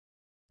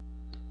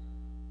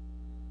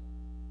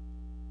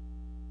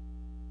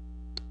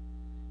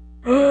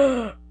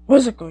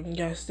What's it going,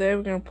 guys? Today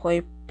we're gonna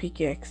play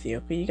PKXD.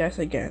 Okay, you guys,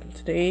 again.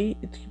 Today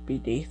it could be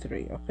day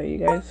 3. Okay, you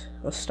guys,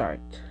 let's start.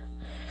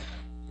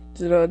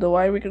 So the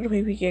why we're gonna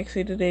play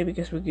PKXD today,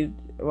 because we could.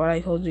 What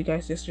I told you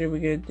guys yesterday, we're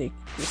gonna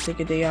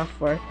take a day off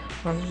for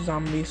Monster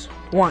Zombies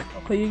 1.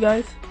 Okay, you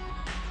guys.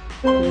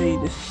 Today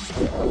this is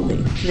the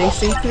update. Today's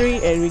day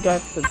 3, and we got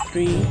the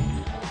 3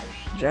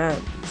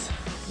 gems.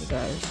 You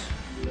guys.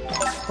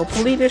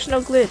 Hopefully there's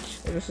no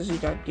glitch. And this is you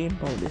got game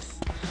bonus.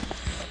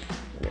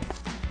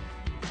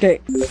 Okay,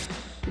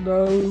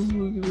 now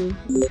we're gonna,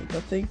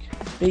 I think,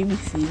 baby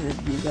season,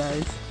 you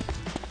guys.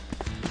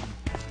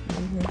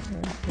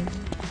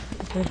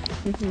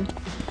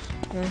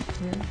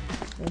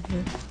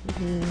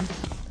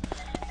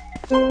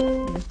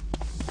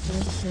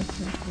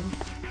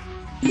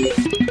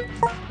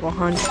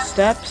 $100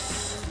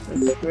 steps,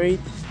 that's great.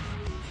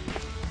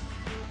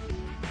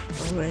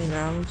 Alright,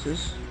 now let's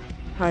just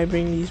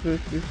bring these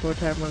before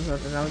time runs out,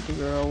 and I'll give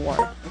you a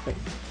reward. Okay,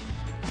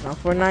 now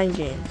for 9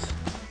 games.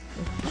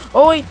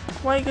 Oh wait,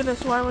 my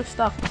goodness, why am I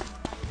stuck?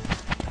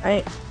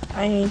 I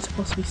ain't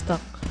supposed to be stuck.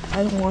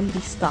 I don't want to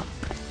be stuck.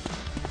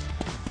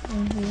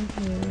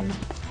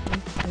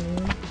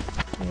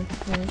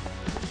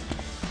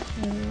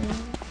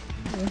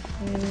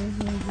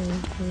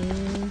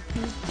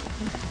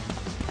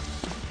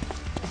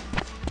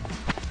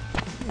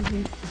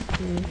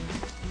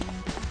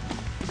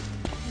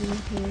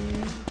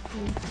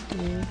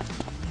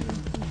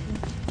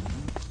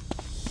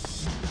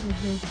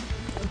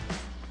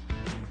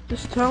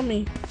 Just tell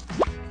me.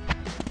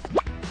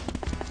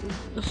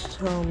 Just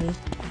tell me.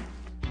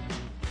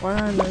 Why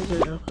aren't I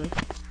good? Okay.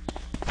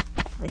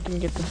 I can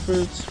get the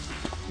fruits.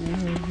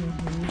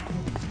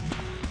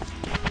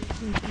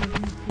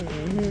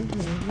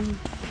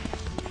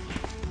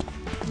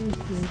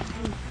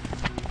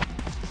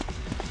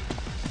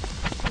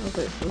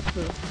 Okay, let's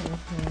go.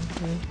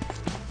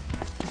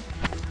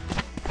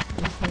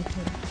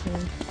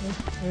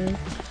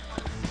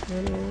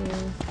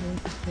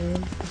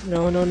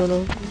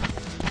 No.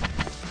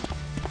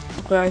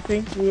 Okay, I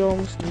think we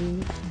almost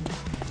need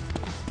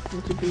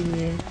to be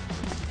near.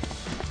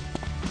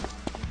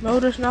 No,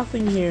 there's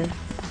nothing here.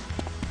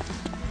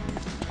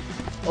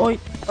 Oh, wait,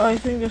 I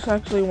think there's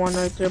actually one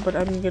right there, but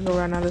I'm gonna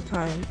run out of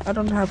time. I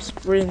don't have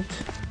sprint.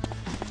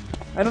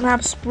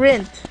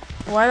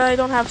 Why do I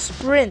don't have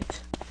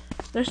sprint?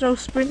 There's no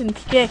sprint in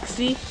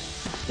PKXD.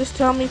 Just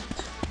tell me.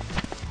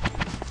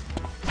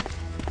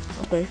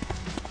 Okay.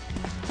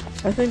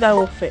 I think that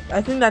will fit.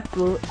 I think that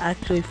will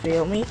actually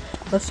fail me.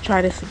 Let's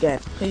try this again.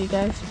 Okay, you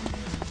guys?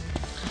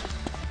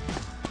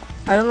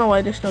 I don't know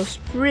why there's no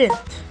sprint.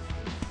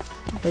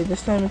 Okay,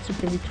 this time it's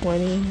gonna be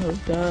 20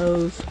 of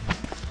those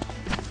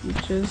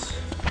peaches.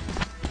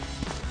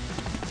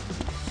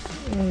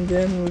 And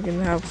then we're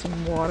gonna have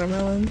some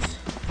watermelons.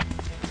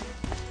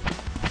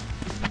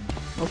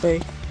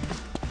 Okay.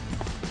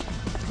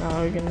 Now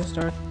we're gonna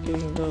start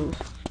getting those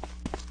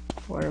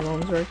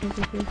watermelons right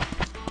here.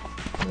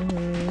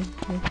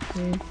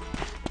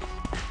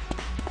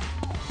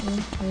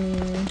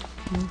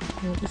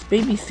 It's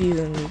baby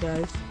season, you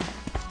guys.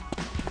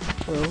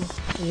 So,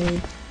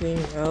 anything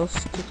else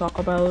to talk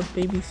about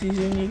baby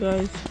season, you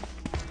guys?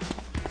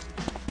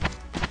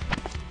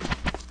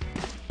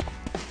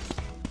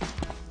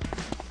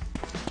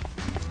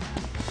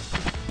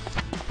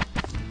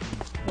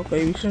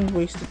 Okay, we shouldn't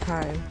waste the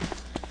time.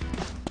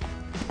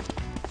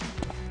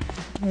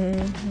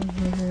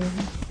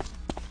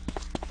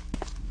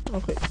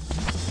 Okay.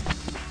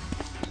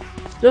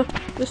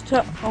 Just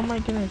tell. Oh my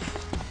goodness.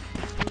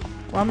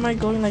 Why am I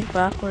going like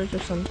backwards or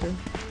something?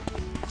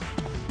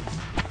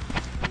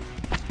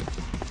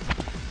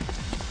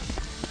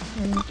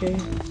 Okay.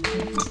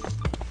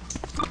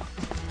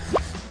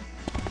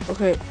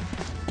 Okay.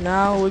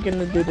 Now we're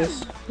gonna do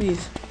this.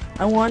 Please.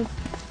 I want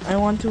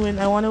to win.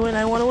 I want to win.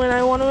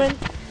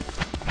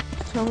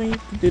 Just tell me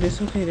to do this.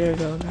 Okay, there we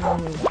go. Now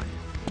we win.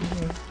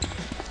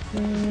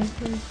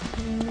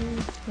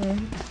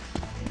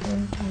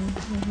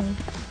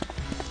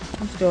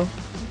 Let's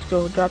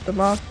go. Drop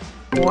them off.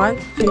 1,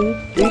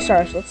 2, 3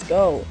 stars. Let's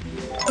go.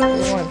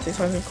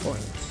 600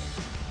 coins.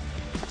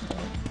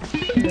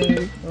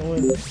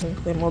 And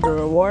claim all the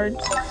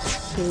rewards.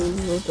 2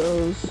 of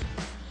those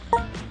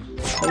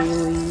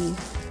daily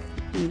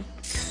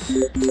weeks.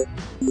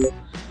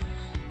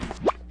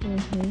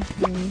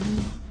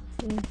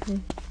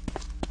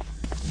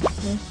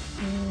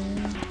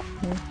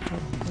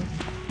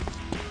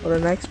 For the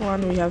next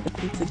one, we have the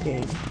pizza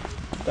game,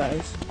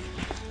 guys.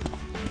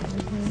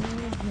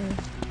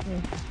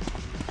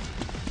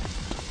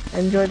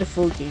 Enjoy the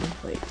full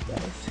gameplay,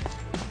 guys.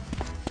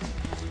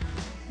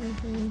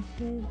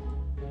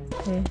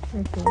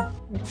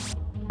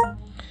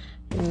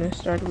 I'm gonna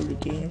start with the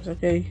games,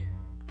 okay?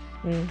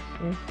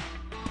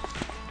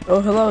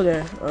 Oh, hello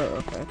there.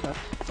 Oh, okay, I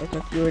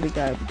thought you were the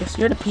guy, because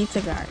you're the pizza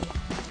guy.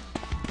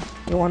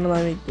 You want to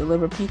let me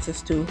deliver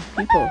pizzas to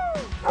people.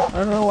 I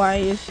don't know why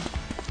is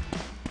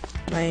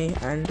my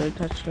Android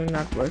touchscreen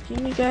not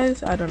working, you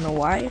guys. I don't know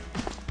why.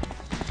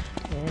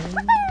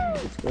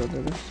 Let's go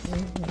to this.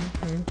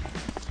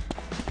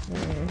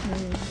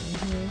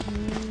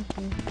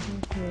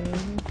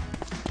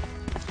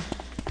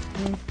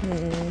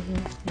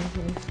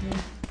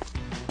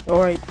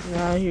 Alright,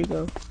 now here you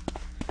go.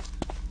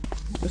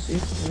 Let's see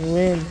if we can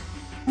win.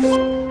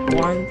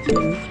 1,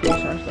 2, 3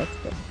 stars, let's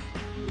go.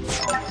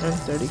 And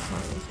 30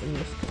 coins in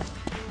this game.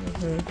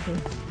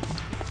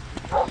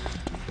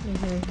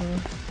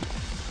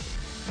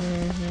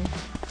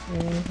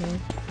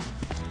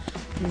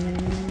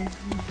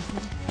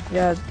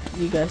 Yeah,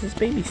 you guys, it's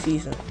baby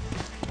season.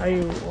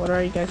 What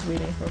are you guys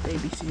waiting for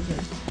baby season?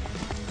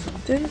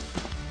 Something?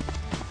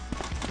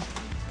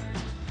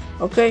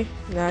 Okay,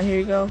 now here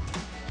you go.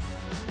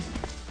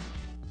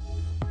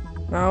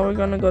 Now we're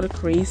gonna go to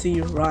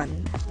crazy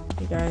run,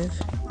 you guys.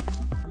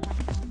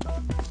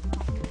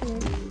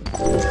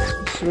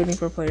 Just waiting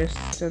for players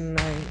 10,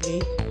 9,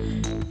 8,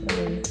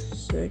 7,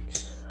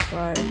 6,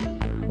 5,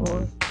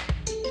 4,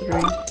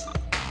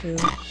 3, 2,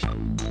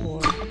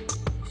 1,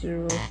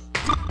 0.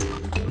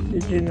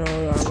 Did you know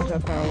arms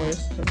have powers?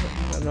 I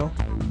don't know.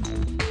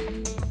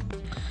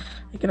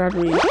 I cannot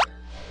read.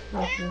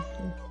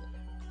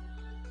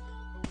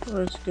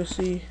 Let's go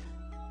see.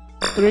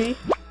 3,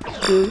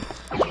 2,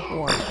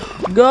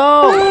 1.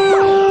 Go!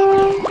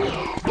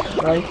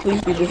 Right,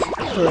 please be this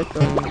correct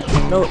door.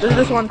 No,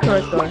 this one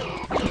correct door.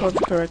 This one's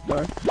correct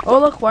door. Oh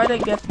look, why'd I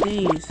get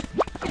these?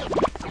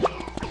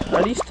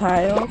 Are these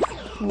tiles?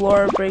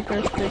 Floor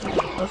breaker stick.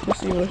 Let's go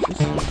see what's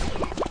this.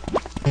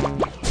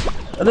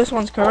 Oh, this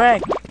one's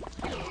correct.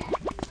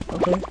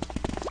 Okay.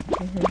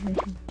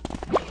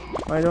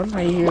 Why don't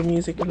I hear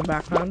music in the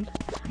background?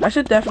 I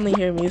should definitely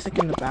hear music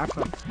in the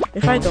background.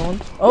 If I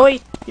don't... Oh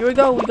wait! Here we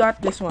go! We got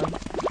this one.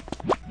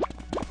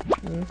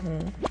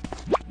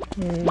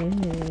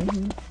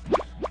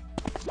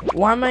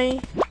 Why am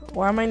I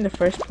in the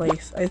first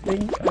place? I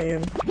think I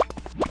am...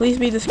 Please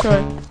be this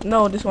correct.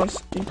 No, this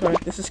one's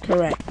incorrect. This is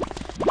correct.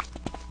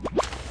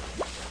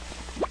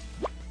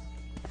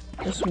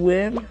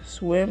 Swim,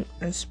 swim,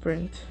 and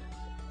sprint.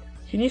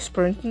 Can you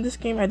sprint in this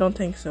game? I don't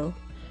think so.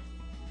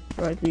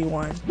 Right, we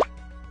won.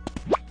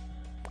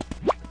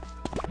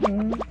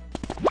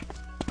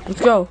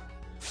 Let's go.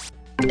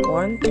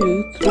 1,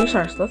 2, 3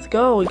 stars. Let's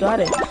go. We got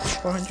it.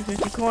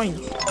 450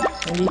 coins.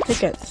 And the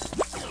tickets.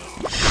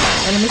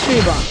 And a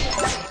mystery box.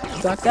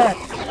 We got that.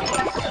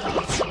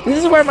 This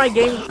is where my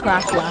game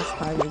crashed last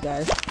time, you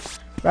guys.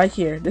 Right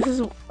here. This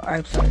is...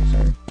 I'm sorry.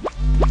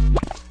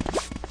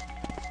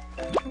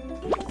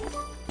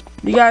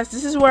 You guys,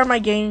 this is where my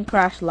game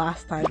crashed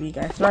last time, you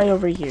guys. Right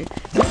over here.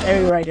 This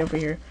area right over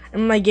here.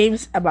 And my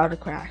game's about to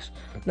crash.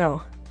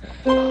 No.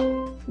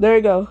 There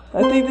you go.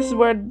 I think this is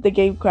where the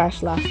game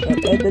crashed last time.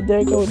 And then there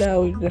you go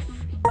now.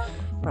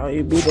 Now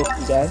you beat it,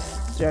 you guys.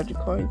 300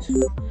 coins.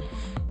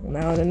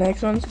 Now the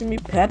next one's gonna be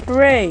Pet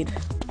Parade.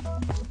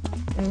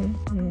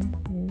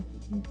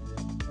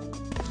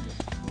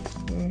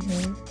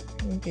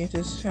 Okay,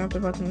 just tap the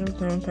button to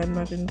play pet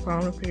button.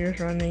 Palm appears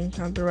running.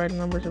 Count the right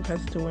numbers of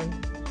pets to win.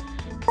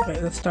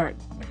 Okay, let's start.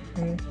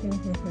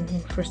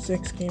 For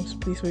 6 games,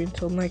 please wait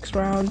until next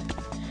round.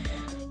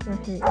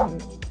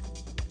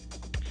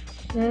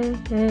 Do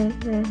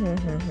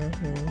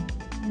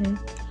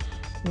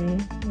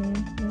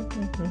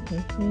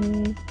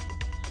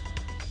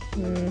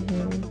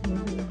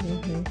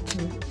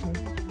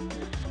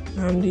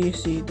you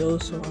see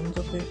those ones?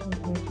 Okay.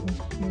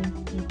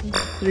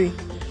 3,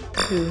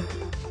 2,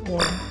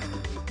 1,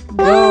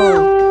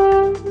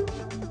 go!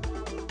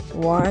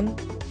 1,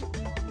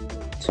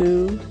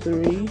 2,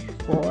 3,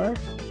 4,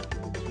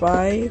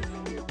 5,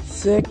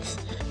 6,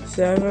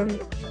 7,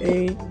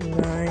 8,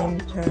 9,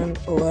 10,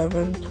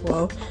 11,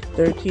 12,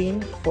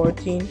 13,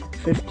 14,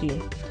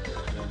 15.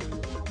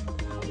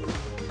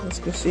 Let's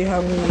go see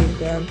how many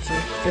we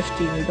answered.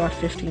 15. We got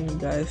 15, you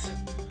guys.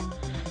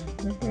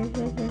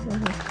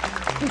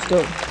 Let's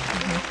go.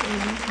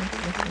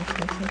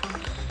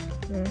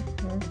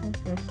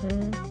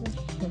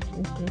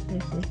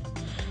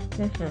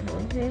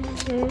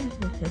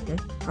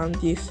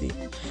 Do you see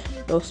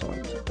those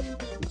ones?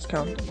 Let's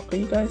count them. Okay,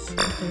 you guys.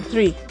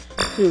 3,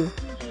 2,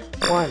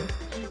 1,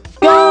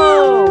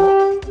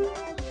 go!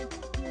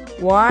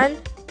 1,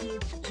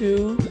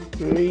 2,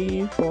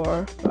 3,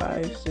 4,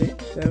 5,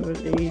 6,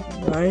 7, 8,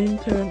 9,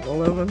 10,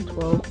 11,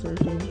 12,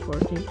 13,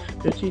 14,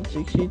 15,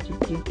 16,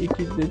 17,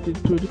 18, 19,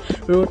 20,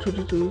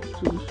 22,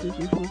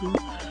 23, 24.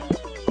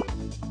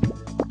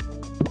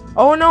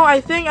 Oh no, I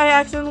think I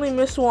accidentally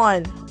missed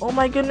one. Oh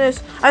my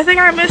goodness. I think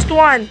I missed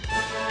one.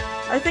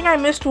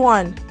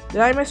 Did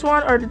I miss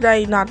one or did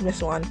I not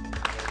miss one?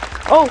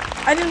 Oh,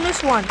 I didn't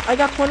miss one. I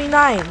got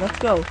 29. Let's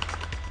go.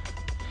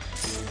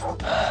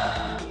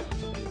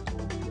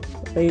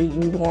 Okay,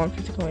 we want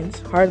 50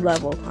 coins. Hard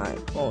level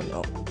time. Oh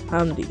no.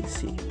 How do you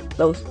see?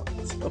 Those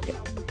ones. Okay.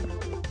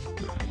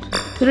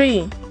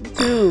 3,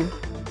 2,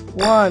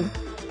 1,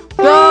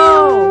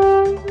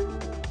 go!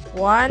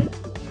 1,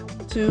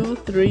 2,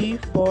 3,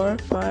 4,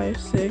 5,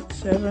 6,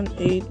 7,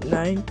 8,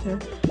 9, 10,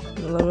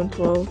 11,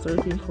 12,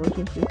 13,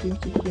 14,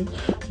 15, 16,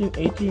 17,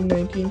 18,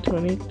 19,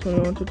 20,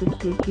 21,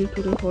 22,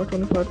 23, 24,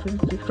 25,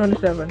 26,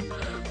 27.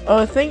 Oh,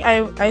 I think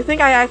I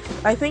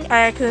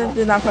accidentally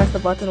did not press the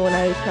button when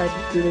I tried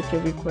to do the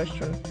trivia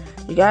question.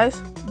 You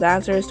guys, the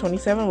answer is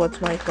 27. What's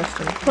my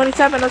question?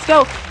 27. Let's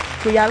go.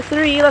 3 out of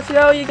 3. Let's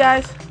go, you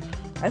guys.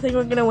 I think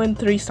we're gonna win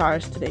 3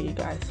 stars today, you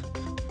guys,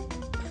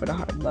 for the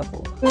hard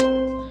level.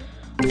 1,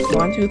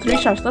 2, 3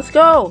 stars. Let's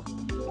go.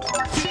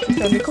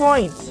 600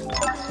 coins.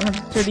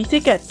 130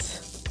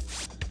 tickets.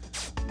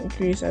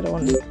 Increase. I don't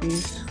want to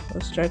increase.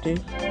 Let's try to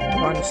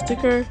find a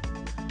sticker.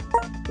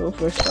 Go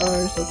for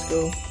stars. Let's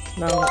go.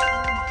 Now,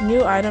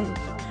 new item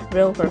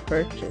available for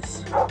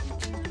purchase.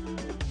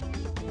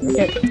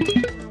 Okay.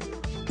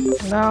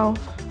 Now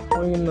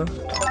we're gonna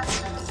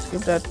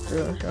skip that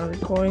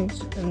 100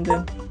 coins, and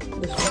then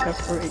this one have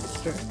for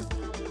extra.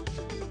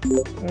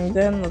 And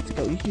then let's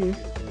go here.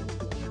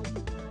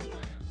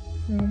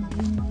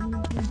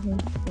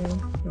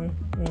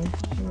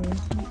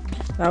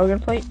 Now we're gonna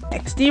play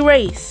XD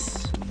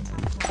Race.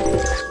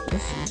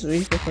 This is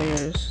race for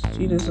players.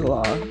 See, there's a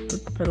law.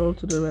 Put the pedal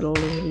to the metal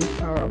and use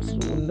power-ups to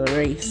win the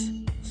race.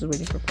 This is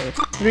waiting for players.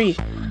 3,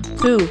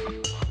 2,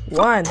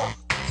 1,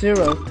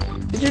 0.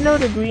 Did you know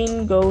the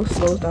green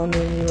slows down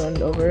when you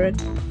run over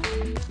it?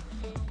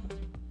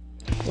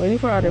 Waiting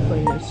for other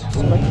players.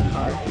 Select a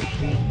car.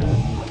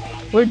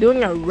 We're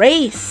doing a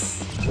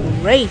race.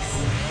 Race.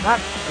 Not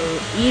an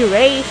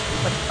e-race,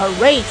 but a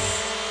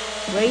race.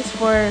 Race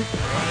for...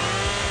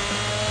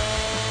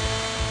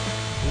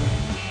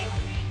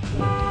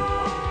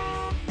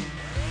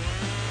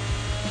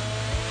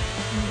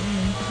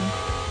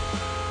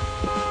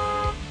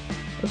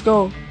 Let's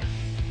go.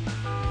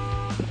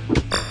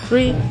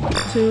 3,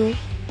 2,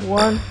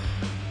 1.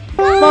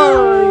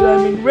 Oh, I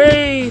mean,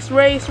 race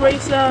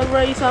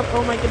up.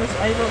 Oh my goodness,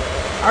 I don't.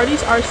 Are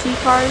these RC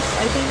cars?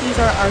 I think these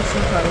are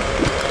RC cars.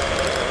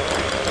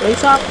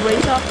 Race up.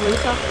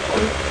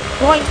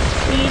 Going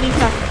speedy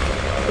fast.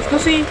 Let's go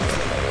see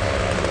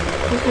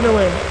who's gonna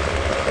win.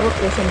 Oh, look,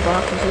 there's some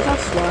boxes. Is that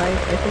slime?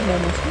 I think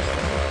that must be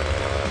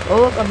slime. Oh,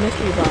 look, a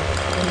mystery box.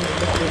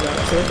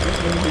 So it's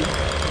just gonna be.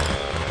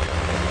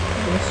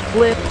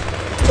 Split.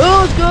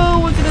 Oh, let's go.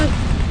 We're gonna.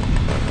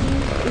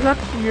 Is that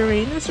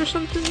Uranus or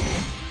something?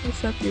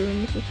 Is that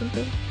Uranus or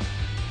something?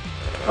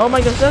 Oh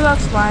my gosh, that's not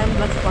slime.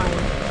 That's fine.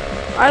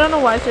 I don't know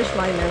why there's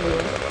slime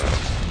everywhere.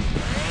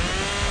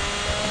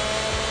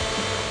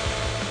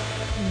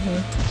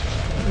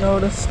 No,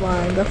 that's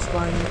slime. That's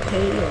slime.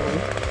 Tail.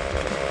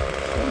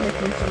 I'm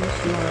making some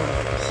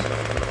slimes.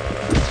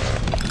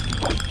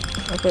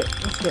 Okay,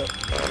 let's go.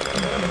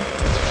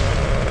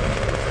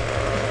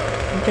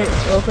 Okay,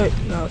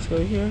 now let's go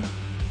here.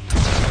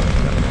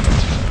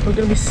 We're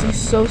gonna be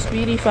so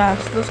speedy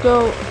fast. Let's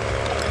go.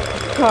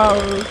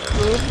 Cars.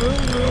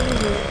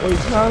 Wait,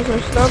 cars are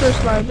another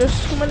slime.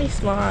 There's too many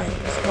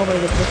slimes. Oh my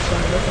god,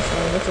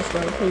 that's a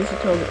slime. Please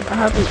tell me. I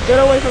have to get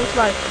away from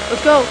slime.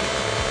 Let's go.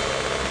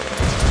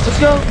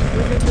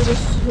 We're gonna do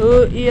this.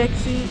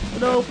 EXE.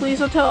 No, please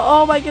don't tell.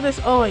 Oh my goodness.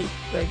 Oh wait.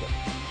 There you go.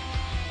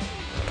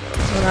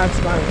 No, that's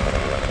slime.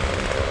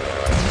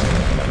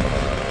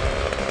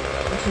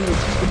 This is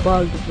the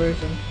bugged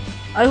version.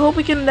 I hope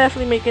we can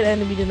definitely make it,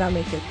 and we did not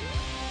make it.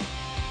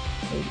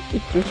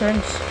 It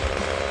returns.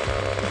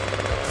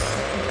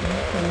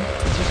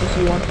 This is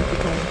you want 50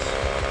 coins.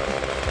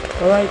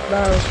 Alright,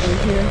 now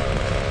we're here.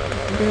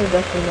 We're gonna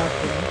definitely not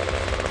win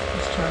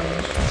this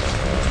challenge.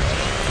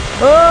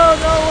 Oh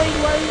no, wait,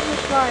 why is this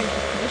slime?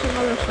 There's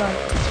another slime.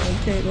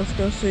 Okay, let's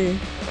go see.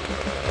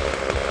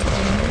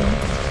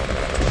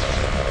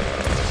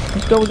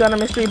 Let's go, we got a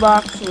mystery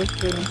box with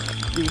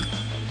speed.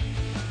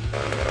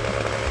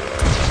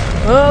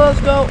 Oh, let's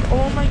go.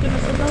 Oh my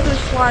goodness, another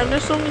slime.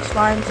 There's so many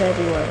slimes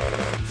everywhere.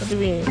 What do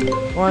we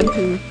mean?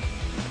 1,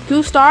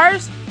 2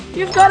 stars?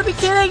 You've got to be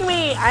kidding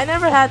me! I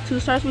never had 2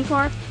 stars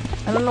before.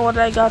 I don't know what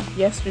I got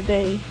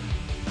yesterday.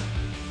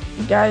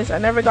 You guys, I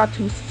never got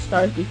 2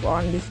 stars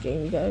before in this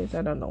game, you guys.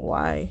 I don't know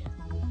why.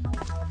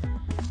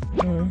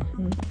 We're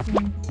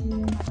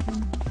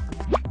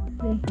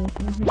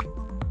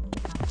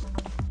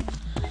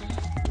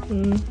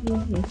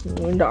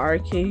in the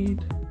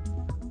arcade.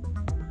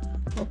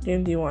 What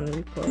game do you want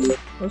to play?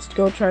 Let's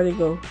go try to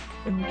go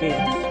in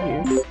games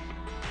here.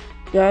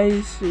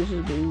 Guys, this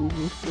is the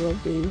movie still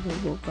updated from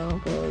both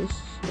campus,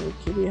 the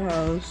Kitty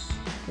House,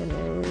 and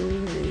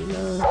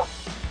Arena.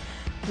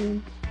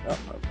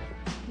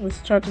 Let's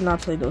try to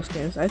not play those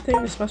games. I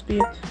think this must be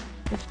it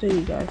for today,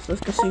 you guys. Let's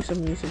go see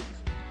some music.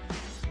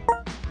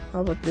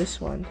 How about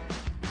this one?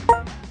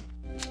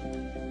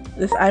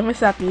 I miss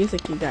that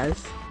music, you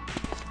guys.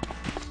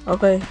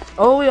 Okay.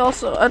 Oh,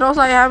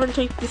 I haven't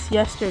checked this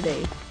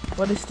yesterday.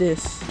 What is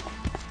this?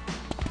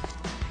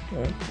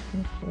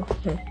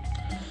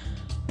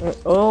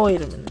 Oh,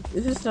 wait a minute.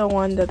 This is the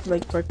one that's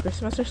like for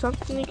Christmas or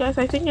something, you guys?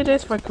 I think it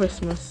is for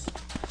Christmas.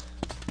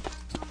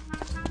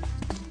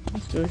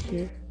 Let's go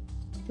here.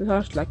 This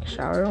house like a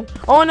shower room.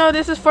 Oh no,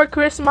 this is for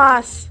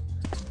Christmas!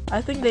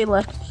 I think they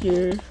left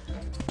here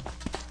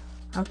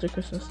after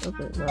Christmas.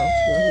 Okay, now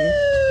let's go here.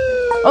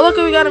 Oh, look,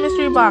 we got a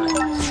mystery box.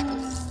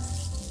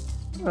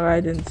 Oh, I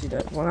didn't see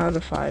that. 1 out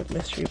of 5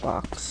 mystery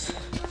box.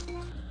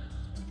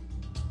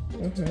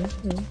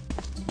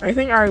 I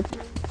think our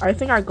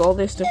goal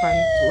is to find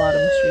a lot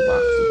of mystery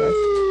boxes, guys.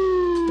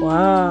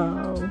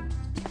 Wow.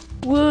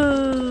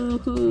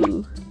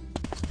 Woohoo!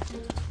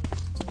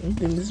 I think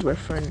this is where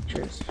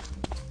furniture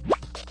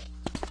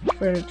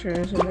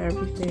and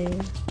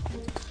everything.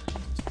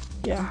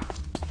 Yeah.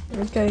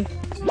 Okay.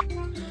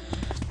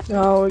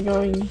 Now we're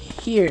going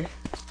here,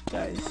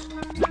 guys.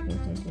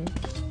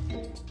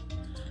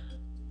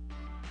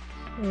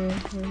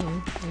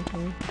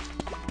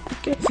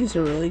 Guess it's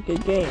a really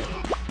good game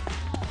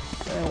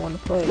that I want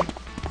to play.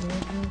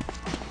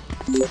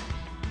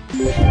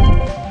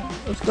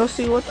 Let's go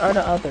see what are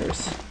the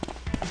others.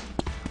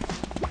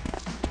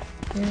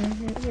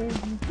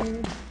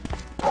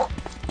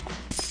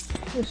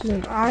 This is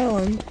an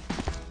island.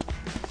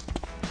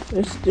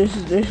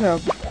 There's a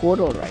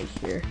portal right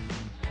here.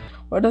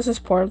 Where does this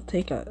portal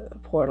take a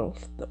portal?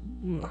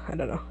 I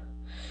don't know.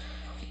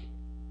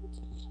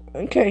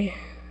 Okay.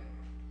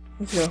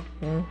 Let's go.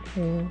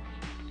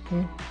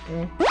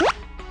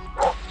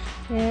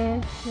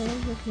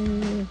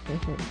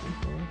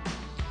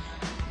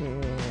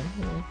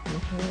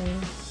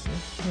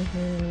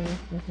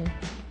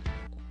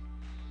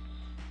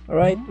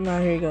 Alright, now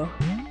here you go.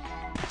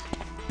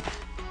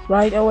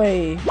 Right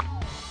away.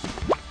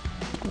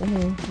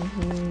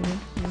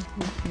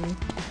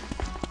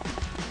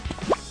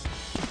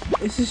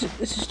 This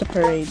is the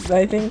parade.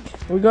 I think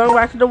we're going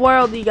back to the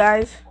world, you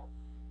guys.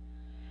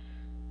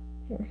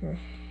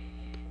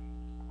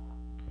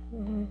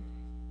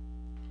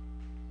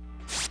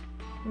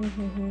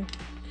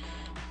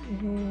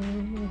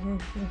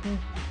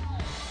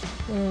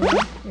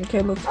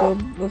 Okay, let's go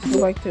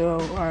back to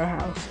our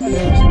house. I've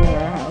never seen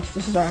our house.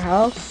 This is our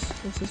house.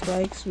 This is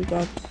likes. We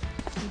got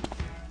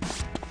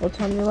what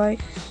time you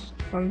likes?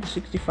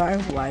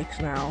 165 likes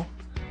now.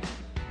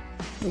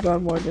 We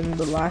got more than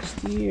the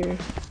last year.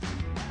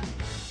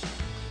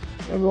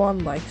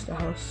 Everyone likes the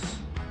house.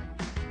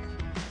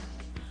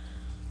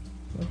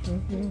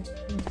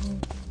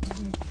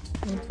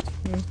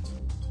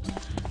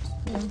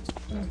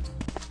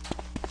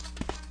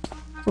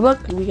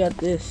 Look, we got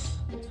this.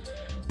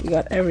 We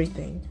got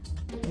everything.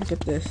 Look at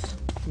this.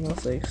 It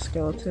looks like a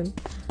skeleton.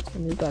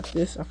 And we got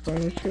this, a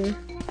furniture.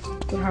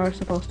 But how are we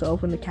supposed to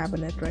open the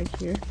cabinet right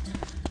here?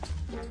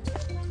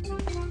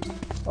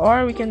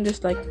 Or we can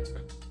just like...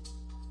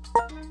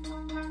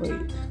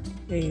 Wait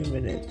a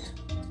minute.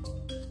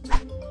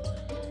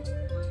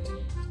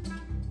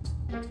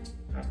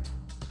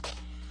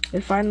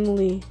 It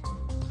finally...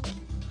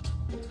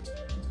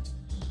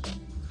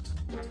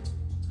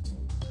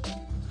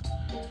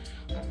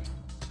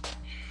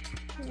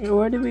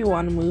 Where do we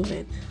want to move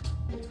it?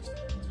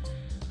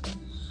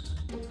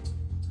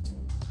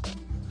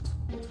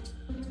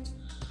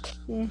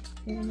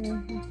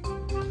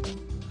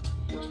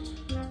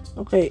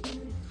 Okay,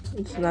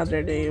 it's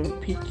another day of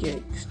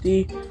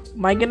PKXD.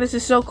 My goodness,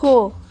 it's so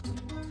cool.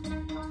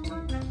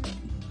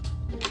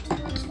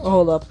 Oh,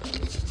 hold up.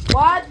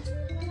 What?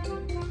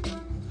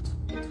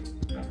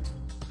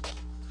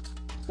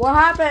 What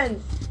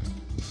happened?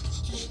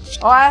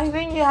 Oh, I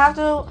think you have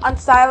to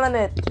unsilent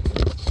it.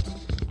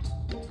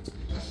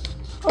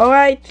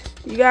 Alright,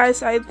 you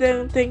guys, I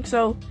think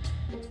so.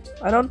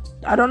 I don't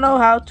know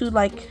how to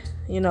like,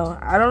 you know,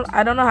 I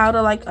don't know how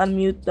to like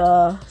unmute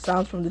the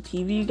sounds from the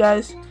TV, you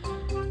guys.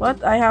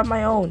 But I have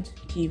my own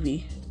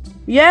TV.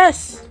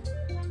 Yes.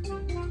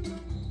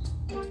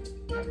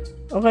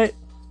 Okay.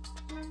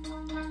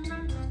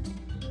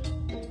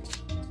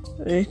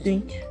 I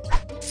think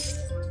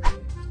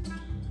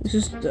this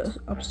is the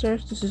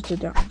upstairs, this is the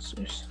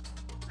downstairs.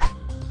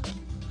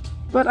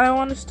 But I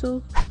want to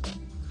still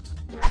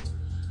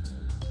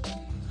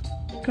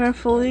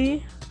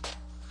carefully.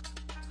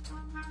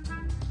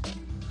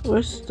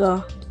 Where's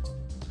the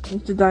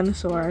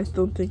dinosaur? I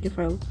don't think if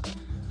I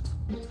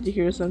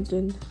hear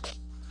something.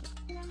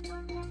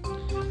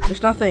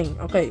 There's nothing.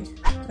 Okay,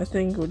 I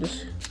think we'll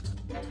just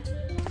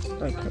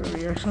like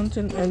hurry or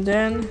something. And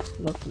then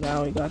look,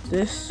 now we got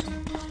this,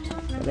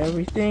 got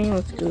everything.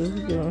 Let's go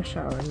give him a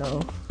shower.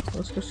 No,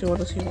 let's go see what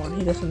does he want.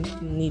 He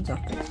doesn't need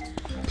nothing.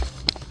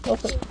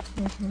 Okay.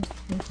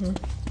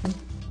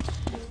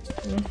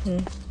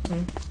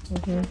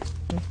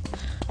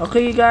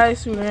 Okay, you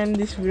guys, we're gonna end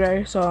this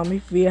video. So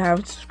if you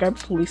haven't subscribed,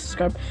 please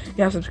subscribe. If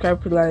you have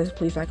subscribed,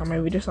 please like on my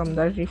videos.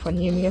 That's really fun.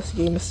 This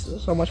game is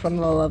so much fun.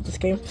 I love this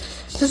game.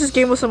 Since this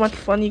game was so much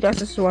fun, you guys,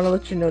 just want to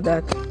let you know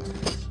that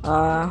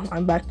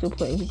I'm back to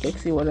playing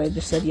PKXD. What I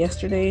just said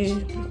yesterday.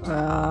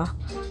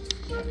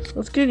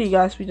 It's good, you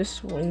guys. We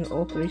just win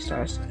all 3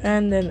 stars,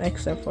 and then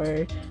except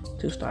for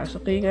 2 stars.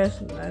 Okay, you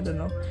guys. I don't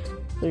know.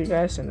 So you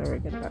guys, and never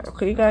get back.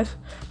 Okay, you guys.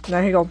 Now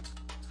here you go.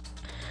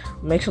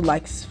 Make sure to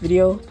like this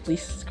video.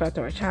 Please subscribe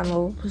to our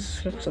channel.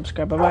 Please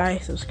subscribe. Bye bye.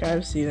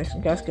 Subscribe. See you next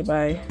time, guys.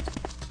 Goodbye.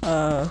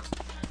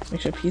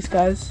 Make sure peace,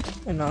 guys.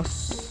 And I'll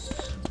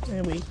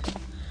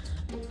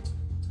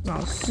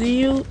see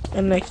you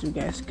in the next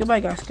video, guys. Goodbye,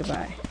 guys.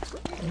 Goodbye.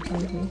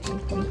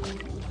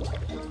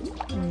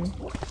 Let's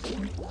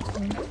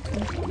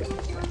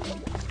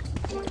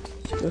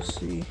go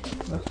see.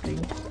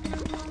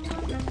 Nothing.